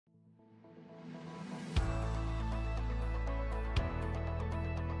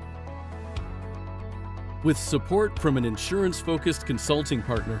with support from an insurance-focused consulting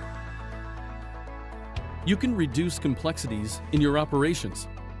partner. You can reduce complexities in your operations.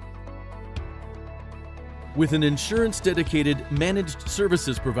 With an insurance-dedicated managed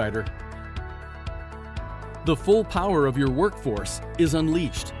services provider, the full power of your workforce is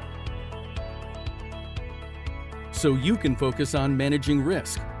unleashed, so you can focus on managing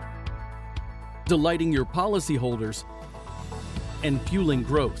risk, delighting your policyholders, and fueling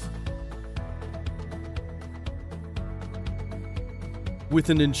growth. With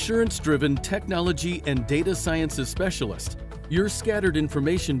an insurance-driven technology and data sciences specialist, your scattered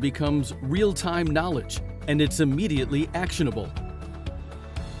information becomes real-time knowledge, and it's immediately actionable.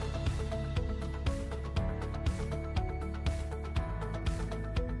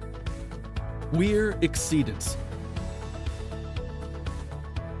 We're Xceedance.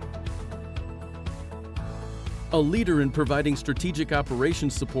 A leader in providing strategic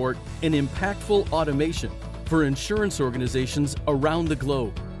operations support and impactful automation for insurance organizations around the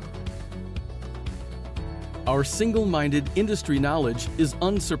globe. Our single-minded industry knowledge is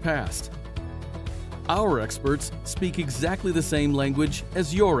unsurpassed. Our experts speak exactly the same language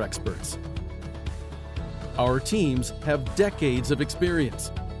as your experts. Our teams have decades of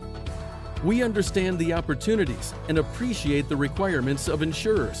experience. We understand the opportunities and appreciate the requirements of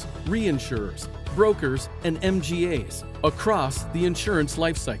insurers, reinsurers, brokers, and MGAs across the insurance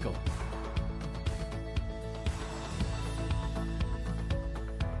lifecycle.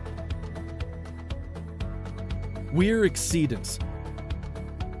 We're Xceedance.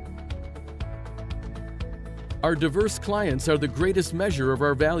 Our diverse clients are the greatest measure of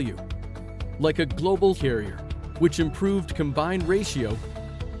our value, like a global carrier, which improved combined ratio,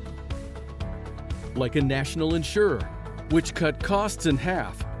 like a national insurer, which cut costs in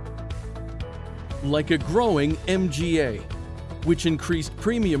half, like a growing MGA, which increased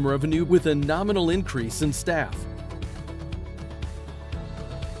premium revenue with a nominal increase in staff.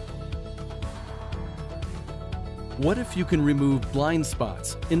 What if you can remove blind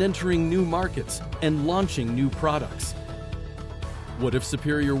spots in entering new markets and launching new products? What if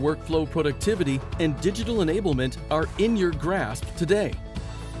superior workflow productivity and digital enablement are in your grasp today?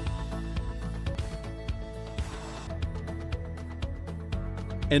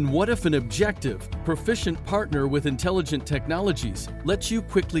 And what if an objective, proficient partner with intelligent technologies lets you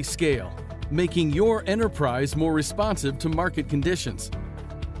quickly scale, making your enterprise more responsive to market conditions?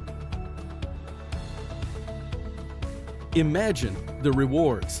 Imagine the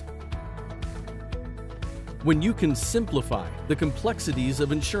rewards. When you can simplify the complexities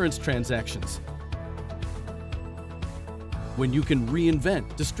of insurance transactions. When you can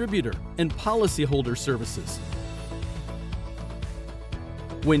reinvent distributor and policyholder services.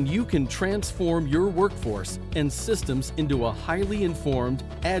 When you can transform your workforce and systems into a highly informed,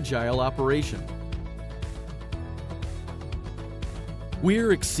 agile operation. We're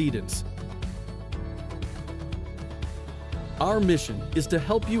Xceedance. Our mission is to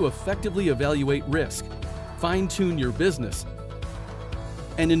help you effectively evaluate risk, fine-tune your business,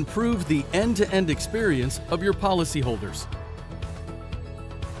 and improve the end-to-end experience of your policyholders.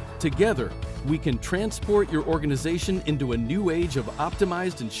 Together, we can transport your organization into a new age of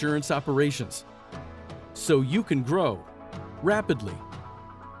optimized insurance operations, so you can grow rapidly,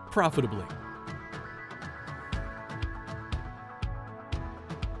 profitably.